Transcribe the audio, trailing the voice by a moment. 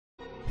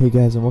Hey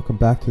guys, and welcome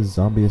back to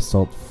Zombie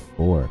Assault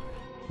 4.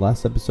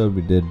 Last episode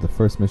we did the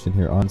first mission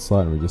here,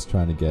 Onslaught, and we're just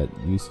trying to get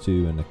used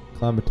to and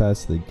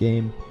acclimatized to the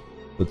game.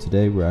 So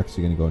today we're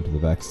actually going to go into the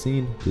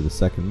vaccine, do the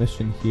second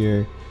mission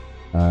here,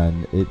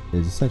 and it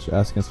is essentially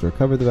asking us to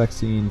recover the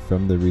vaccine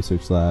from the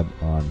research lab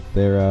on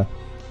Thera,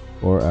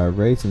 or our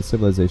race and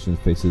civilization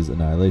faces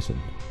annihilation.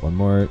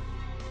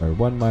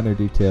 One minor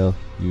detail,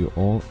 you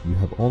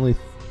have only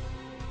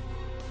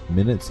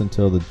minutes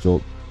until the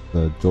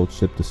jolt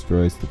ship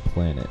destroys the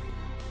planet.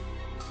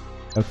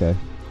 Okay,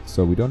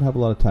 so we don't have a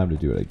lot of time to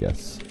do it, I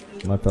guess.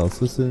 My fellow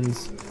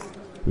citizens,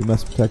 we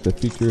must protect the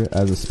future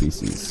as a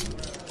species.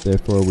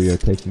 Therefore, we are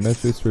taking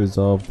measures to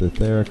resolve the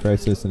Thera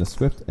crisis in a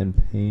swift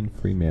and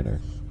pain-free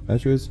manner.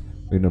 Measures,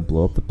 we're going to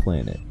blow up the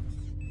planet.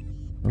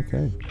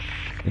 Okay,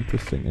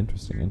 interesting.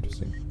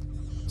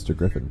 Mr.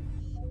 Griffin,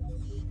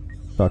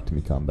 talk to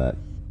me, combat.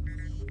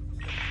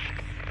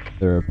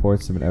 There are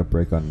reports of an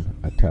outbreak on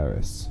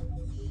Ataris.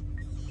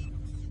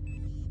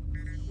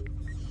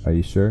 Are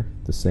you sure?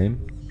 The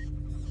same?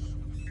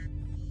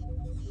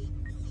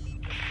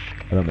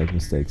 I don't make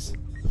mistakes.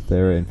 The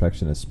Thera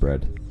infection has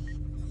spread.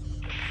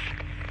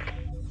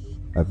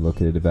 I've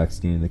located a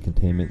vaccine in the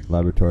containment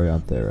laboratory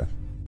on Thera.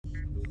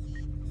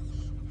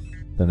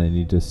 Then I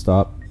need to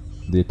stop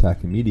the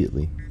attack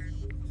immediately.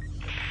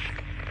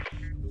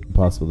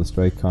 Impossible. The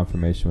strike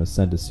confirmation was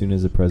sent as soon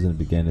as the president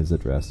began his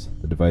address.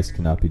 The device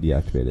cannot be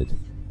deactivated.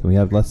 Then we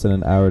have less than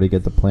an hour to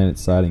get the planet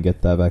side and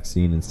get that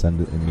vaccine and send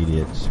it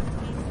immediate.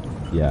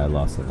 Yeah, I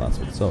lost it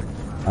last one. So,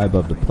 high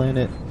above the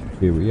planet,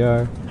 here we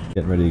are,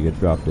 getting ready to get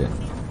dropped in.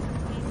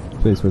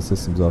 Please put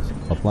systems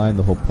offline,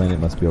 the whole planet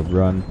must be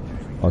overrun.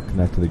 I'll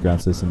connect to the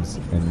ground systems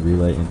and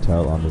relay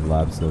intel on the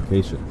lab's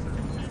location.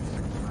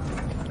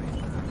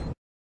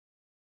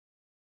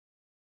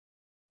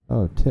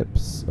 Oh,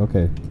 tips.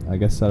 Okay, I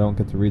guess I don't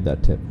get to read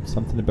that tip.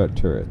 Something about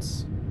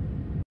turrets.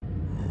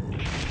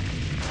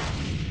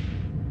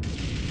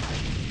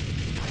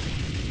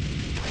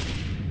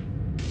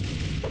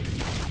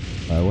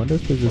 I wonder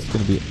if there's just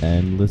going to be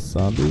endless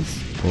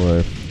zombies, or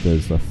if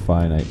there's a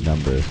finite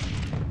number,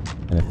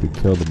 and if we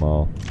kill them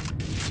all,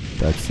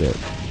 that's it.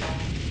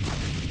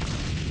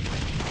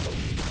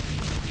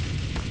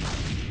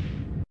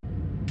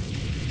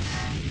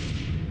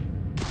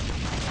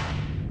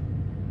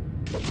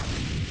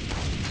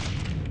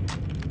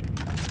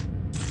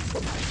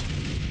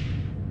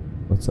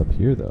 What's up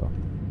here though?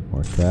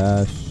 More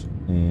cash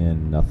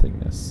and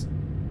nothingness.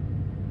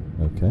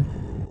 Okay.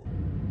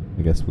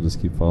 I guess we'll just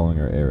keep following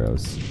our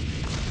arrows.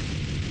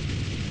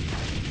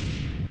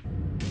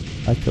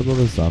 I killed all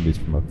the zombies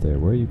from up there.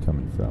 Where are you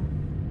coming from?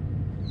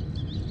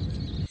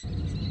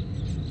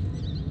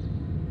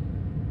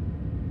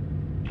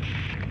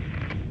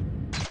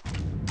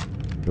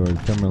 Door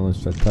terminal is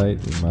shut tight.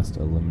 We must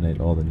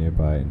eliminate all the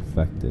nearby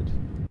infected.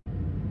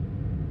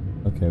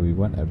 Okay, we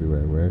went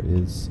everywhere. Where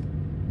is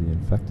the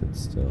infected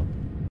still?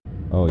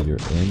 Oh, you're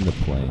in the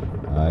plane.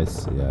 I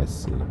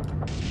see.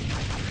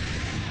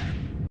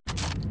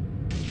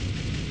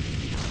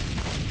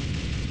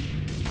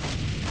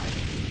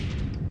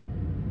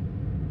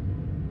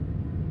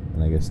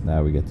 And I guess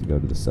now we get to go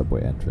to the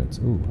subway entrance.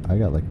 Ooh, I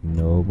got like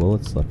no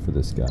bullets left for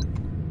this gun.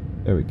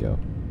 There we go.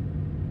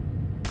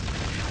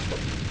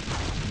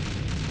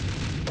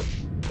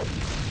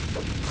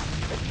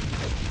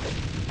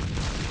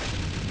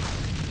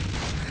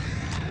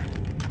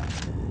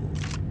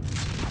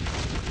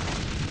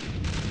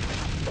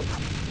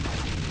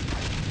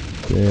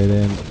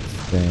 Didn't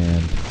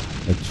stand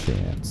a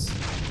chance.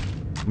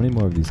 How many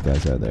more of these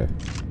guys are there?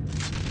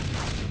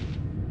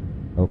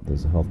 Oh,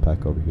 there's a health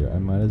pack over here. I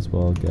might as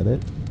well get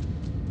it.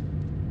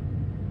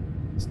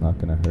 It's not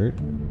gonna hurt.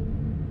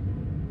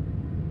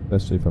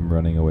 Especially if I'm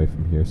running away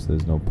from here, so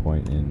there's no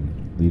point in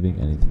leaving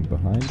anything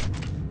behind.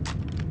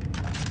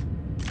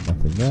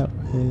 Nothing that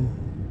way.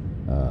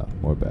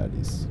 More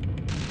baddies.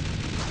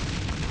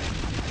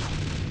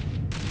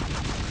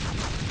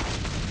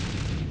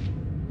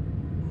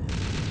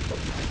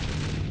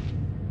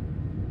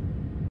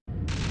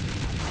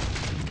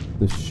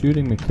 The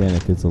shooting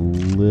mechanic is a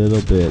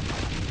little bit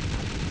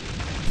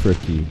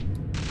tricky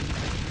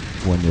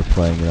when you're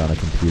playing it on a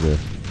computer.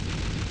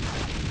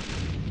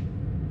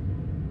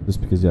 Just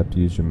because you have to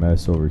use your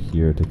mouse over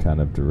here to kind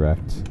of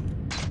direct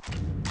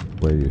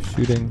where you're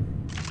shooting.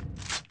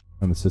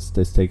 And it's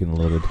taking a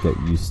little bit to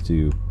get used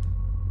to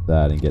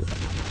that and get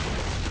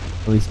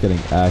at least getting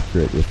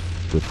accurate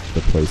with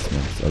the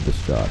placement of the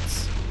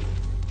shots.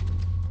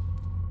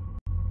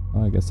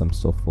 Well, I guess I'm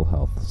still full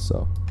health,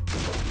 so.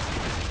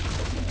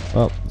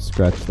 Well,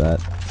 scratch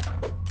that.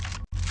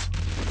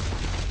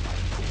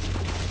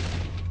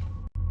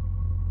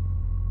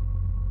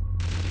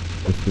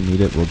 If we need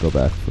it, we'll go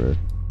back for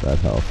that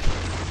health.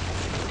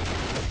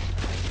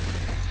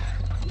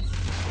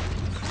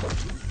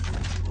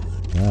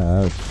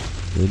 Ouch.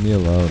 Leave me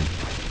alone.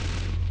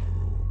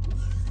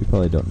 We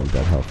probably don't need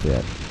that health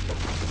yet.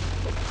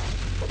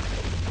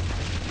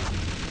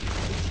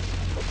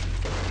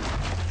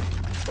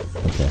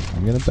 Okay,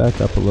 I'm gonna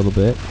back up a little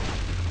bit.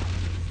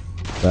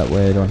 That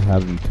way I don't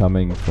have them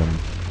coming from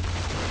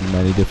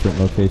many different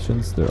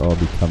locations. They're all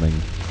becoming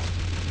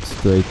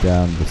straight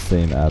down the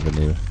same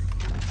avenue.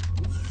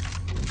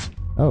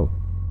 Oh,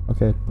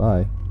 okay,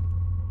 bye.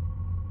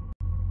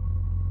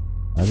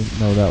 I didn't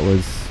know that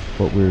was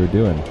what we were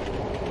doing.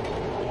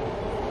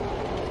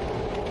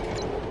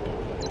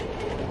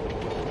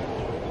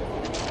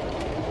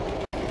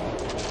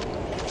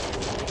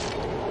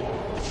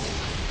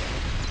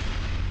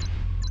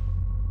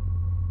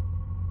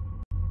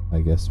 I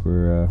guess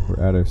we're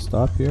at our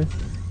stop here.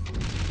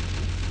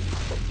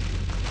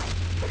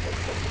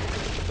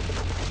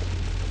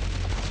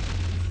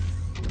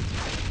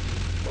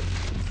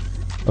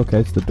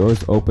 Okay, so the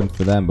door's open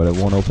for them, but it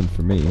won't open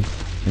for me.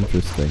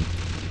 Interesting.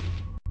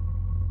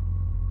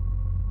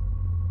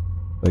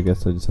 I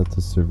guess I just have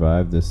to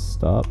survive this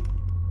stop.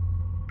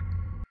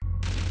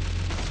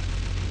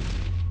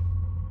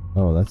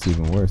 Oh, that's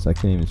even worse. I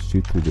can't even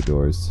shoot through the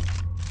doors.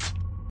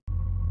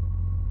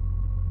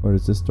 Or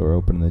does this door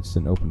open and they just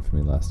didn't open for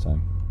me last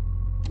time?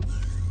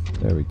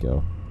 There we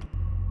go.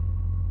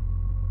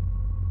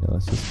 Yeah,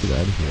 let's just get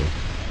out of here.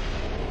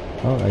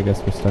 Oh, I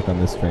guess we're stuck on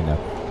this train now.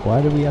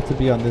 Why do we have to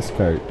be on this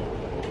cart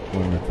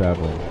when we're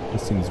traveling?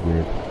 This seems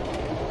weird.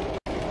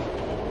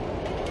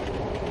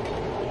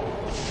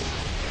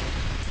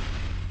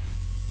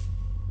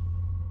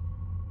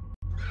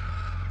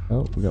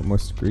 Oh, we got more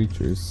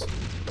screechers.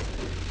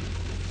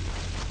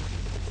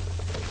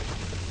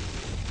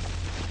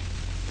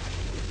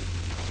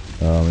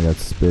 Oh, we got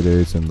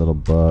spitters and little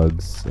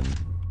bugs and...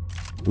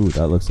 Ooh,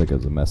 that looks like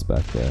there's a mess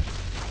back there.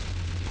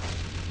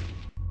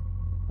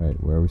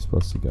 Alright, where are we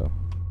supposed to go?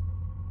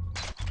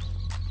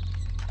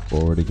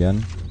 Forward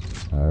again.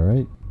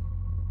 Alright.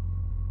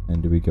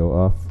 And do we go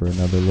off for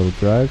another little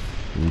drive?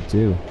 We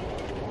do.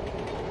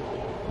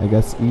 I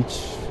guess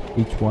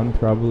each one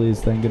probably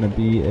is then gonna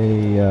be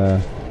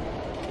a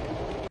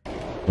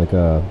like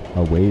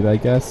a wave, I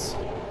guess.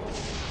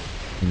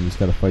 And you just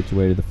gotta fight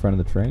your way to the front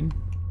of the train.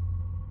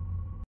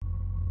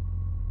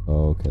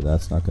 Okay,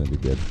 that's not gonna be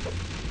good.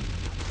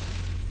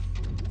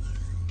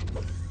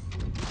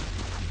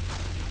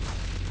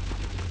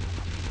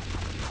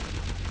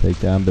 Take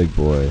down big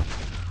boy.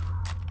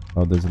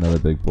 Oh, there's another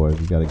big boy.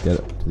 We gotta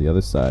get to the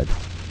other side.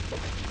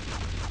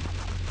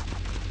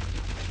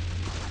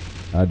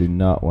 I do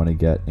not want to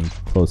get in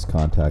close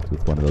contact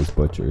with one of those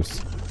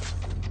butchers.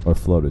 Or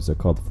floaters. They're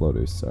called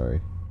floaters,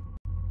 sorry.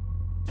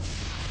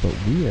 But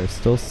we are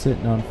still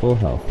sitting on full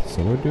health,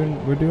 so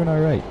we're doing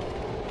alright.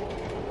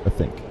 I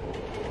think.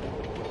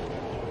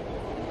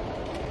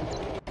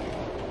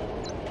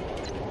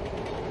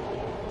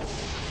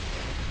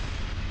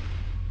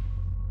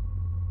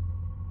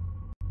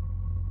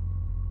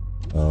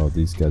 Oh,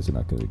 these guys are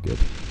not going to be good.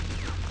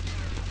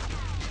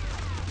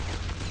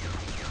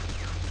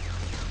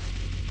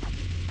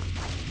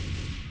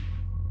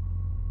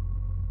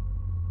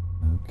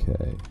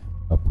 Okay,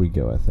 up we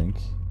go, I think.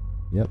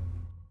 Yep.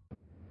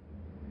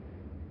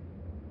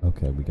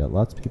 Okay, we got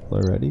lots of people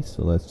already,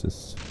 so let's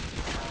just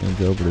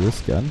change over to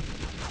this gun.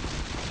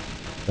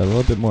 Got a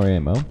little bit more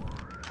ammo.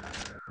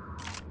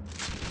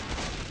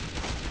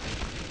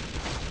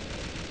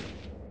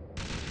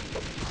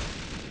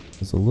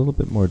 There's a little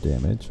bit more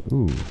damage.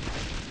 Ooh. Do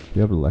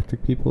you have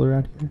electric people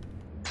around here?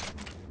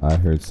 I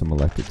heard some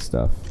electric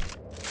stuff.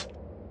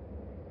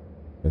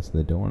 Okay, so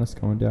they don't want us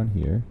going down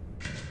here.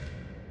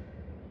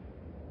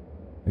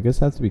 I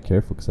guess I have to be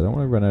careful because I don't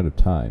want to run out of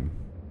time.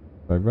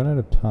 If I run out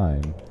of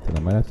time, then I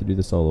might have to do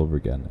this all over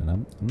again. And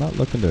I'm not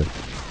looking to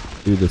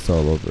do this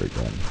all over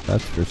again.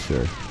 That's for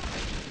sure.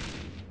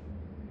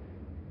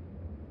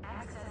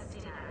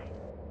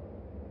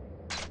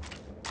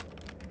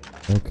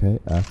 Okay,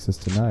 access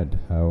denied.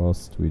 How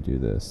else do we do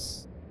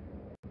this?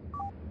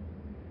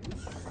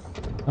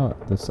 Oh,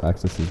 this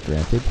access is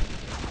granted.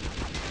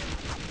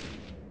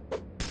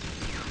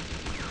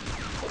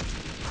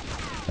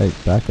 Hey,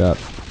 back up.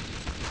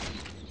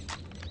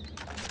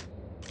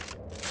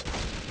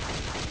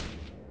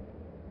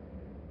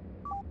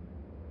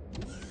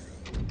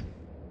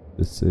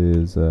 This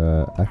is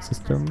access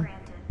terminal.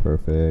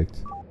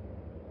 Perfect.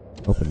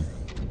 Open.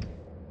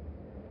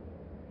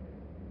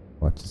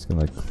 Watch, it's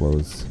gonna like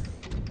close.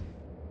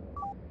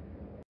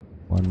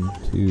 1,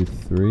 2,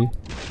 3.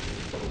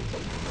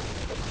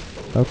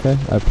 Okay,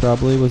 I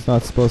probably was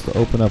not supposed to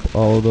open up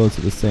all of those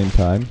at the same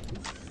time.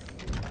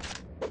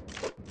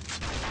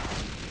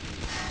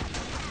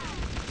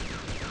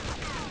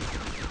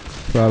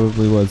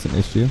 Probably was an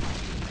issue.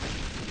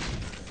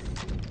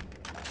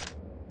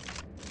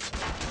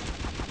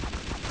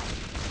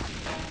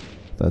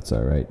 That's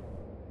alright.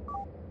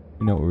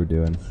 We know what we're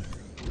doing.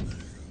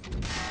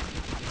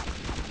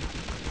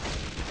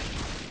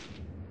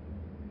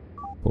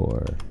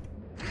 Four.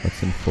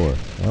 What's in 4?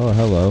 Oh,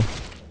 hello.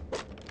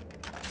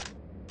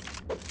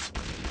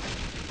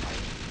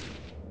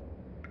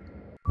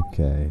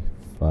 Okay,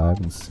 5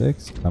 and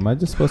 6. Am I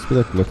just supposed to be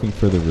like looking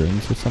for the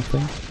rooms or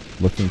something?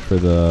 Looking for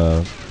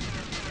the...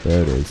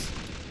 There it is.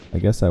 I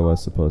guess I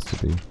was supposed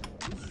to be.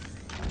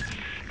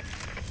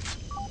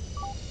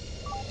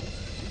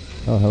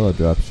 Oh, hello,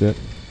 dropship.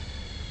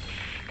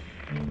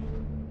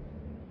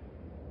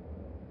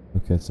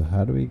 Okay, so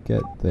how do we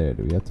get there?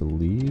 Do we have to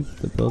leave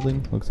the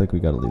building? Looks like we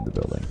gotta leave the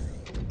building.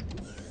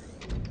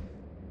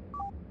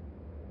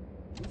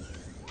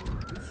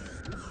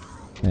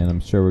 And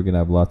I'm sure we're gonna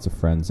have lots of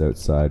friends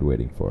outside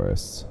waiting for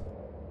us.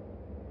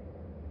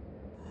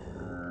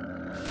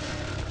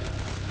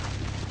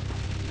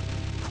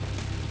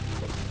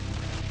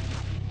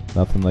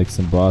 Nothing like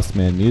some boss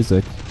man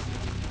music.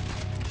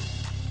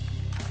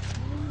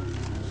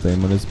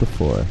 Same one as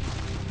before.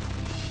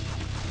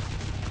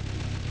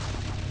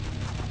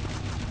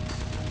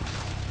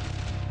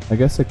 I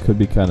guess it could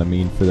be kind of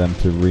mean for them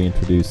to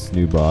reintroduce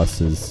new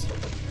bosses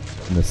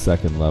in the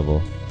second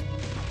level.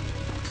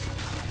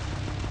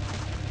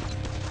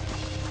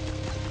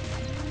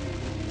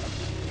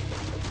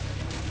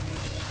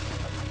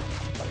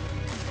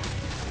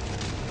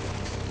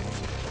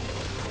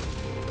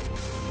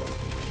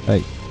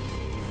 Hey.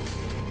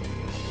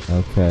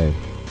 Okay.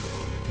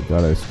 We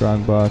got our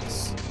strong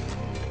box.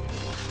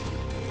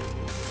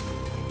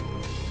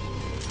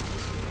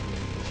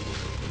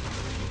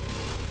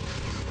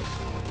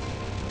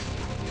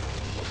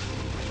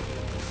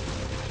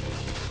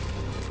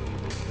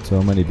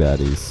 So many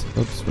baddies.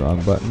 Oops,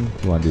 wrong button.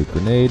 You want to do a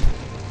grenade.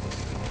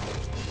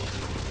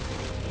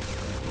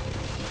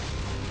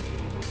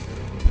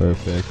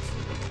 Perfect.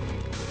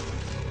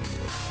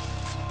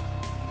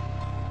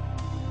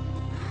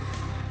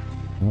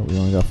 Oh, we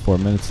only got 4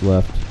 minutes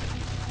left.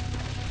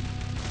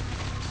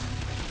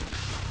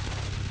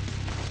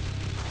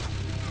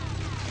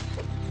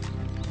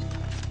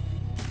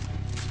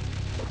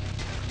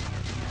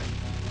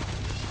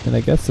 And I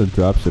guess the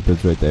dropship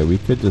is right there. We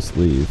could just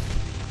leave.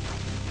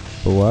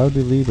 But why would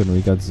we leave when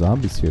we got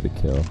zombies here to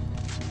kill?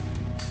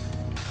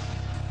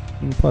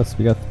 And plus,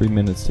 we got 3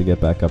 minutes to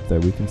get back up there.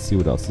 We can see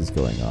what else is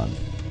going on.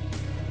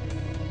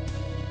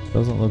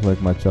 Doesn't look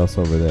like much else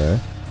over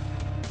there.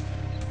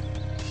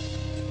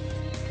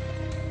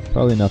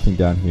 Probably nothing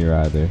down here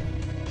either.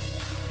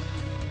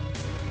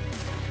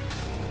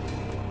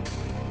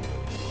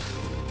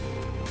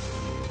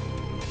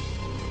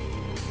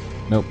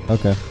 Nope,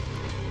 okay.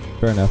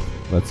 Fair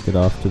enough. Let's get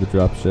off to the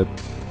dropship.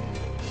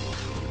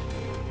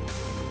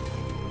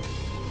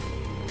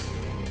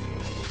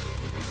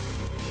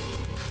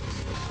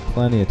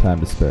 Plenty of time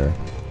to spare.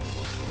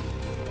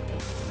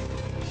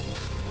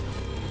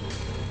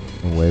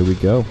 Away we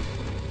go.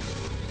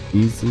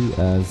 Easy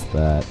as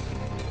that.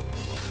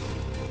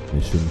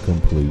 Mission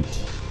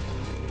complete.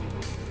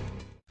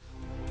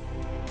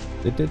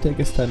 It did take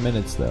us 10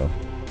 minutes though.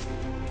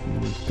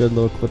 Good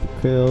little clip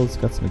of kills,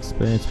 got some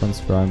experience, 1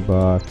 strong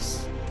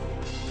box.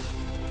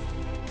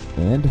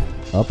 And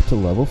up to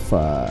level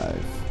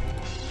 5.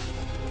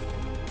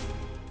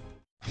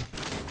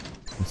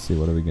 Let's see,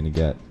 what are we gonna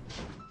get?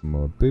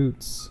 More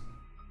boots.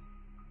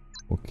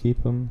 We'll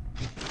keep them.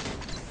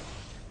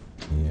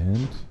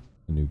 And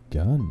a new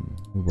gun.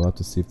 We'll have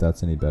to see if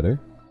that's any better.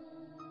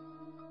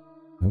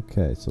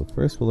 Okay, so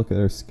first we'll look at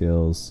our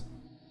skills.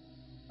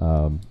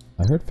 I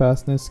heard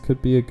fastness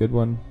could be a good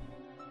one.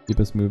 Keep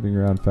us moving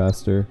around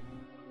faster.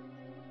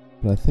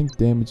 But I think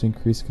damage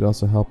increase could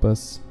also help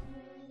us.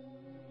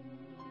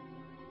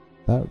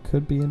 That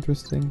could be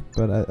interesting,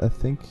 but I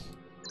think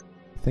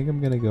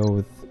I'm gonna go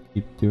with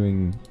keep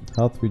doing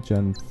health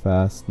regen,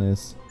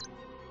 fastness,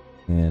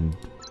 and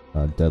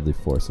deadly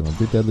force. And I'll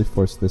do deadly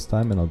force this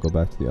time, and I'll go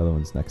back to the other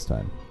ones next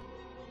time.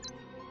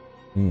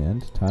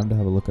 And time to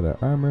have a look at our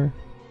armor.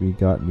 We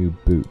got new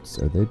boots.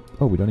 Are they?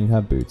 Oh, we don't even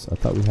have boots. I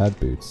thought we had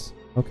boots.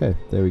 Okay,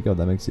 there we go.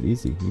 That makes it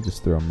easy. You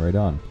just throw them right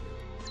on.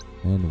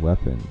 And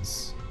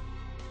weapons.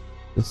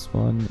 This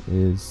one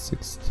is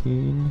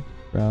 16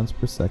 rounds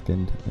per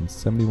second and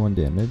 71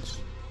 damage.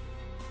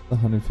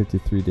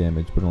 153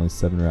 damage, but only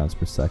 7 rounds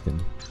per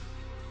second.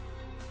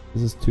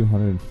 This is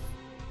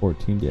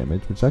 214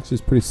 damage, which actually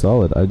is pretty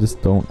solid. I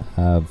just don't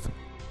have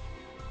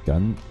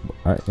gun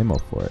or ammo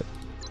for it.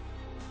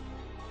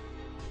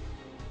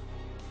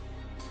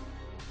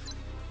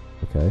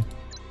 Okay,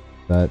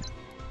 that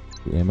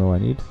the ammo I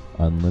need?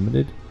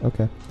 Unlimited?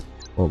 Okay.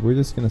 Well, we're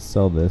just gonna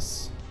sell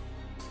this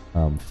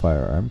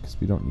firearm because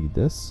we don't need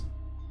this.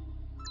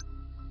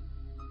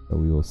 So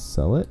we will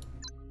sell it.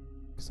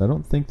 Because I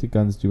don't think the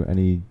guns do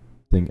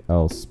anything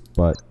else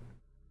but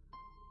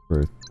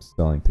for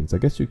selling things. I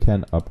guess you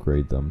can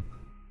upgrade them.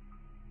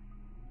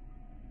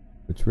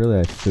 Which really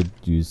I should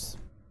use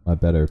a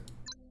better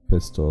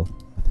pistol.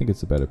 I think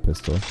it's a better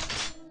pistol.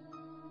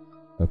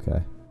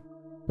 Okay.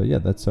 But yeah,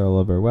 that's all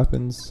of our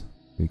weapons.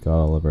 We got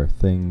all of our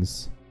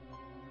things.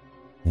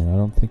 And I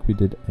don't think we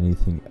did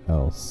anything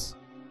else.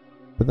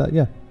 But that,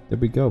 yeah, there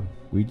we go.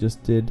 We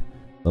just did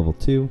level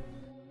 2.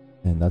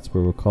 And that's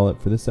where we'll call it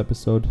for this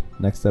episode.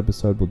 Next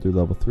episode we'll do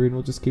level 3 and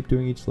we'll just keep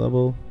doing each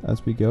level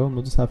as we go and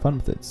we'll just have fun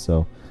with it.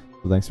 So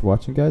thanks for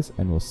watching guys,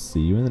 and we'll see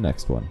you in the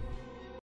next one.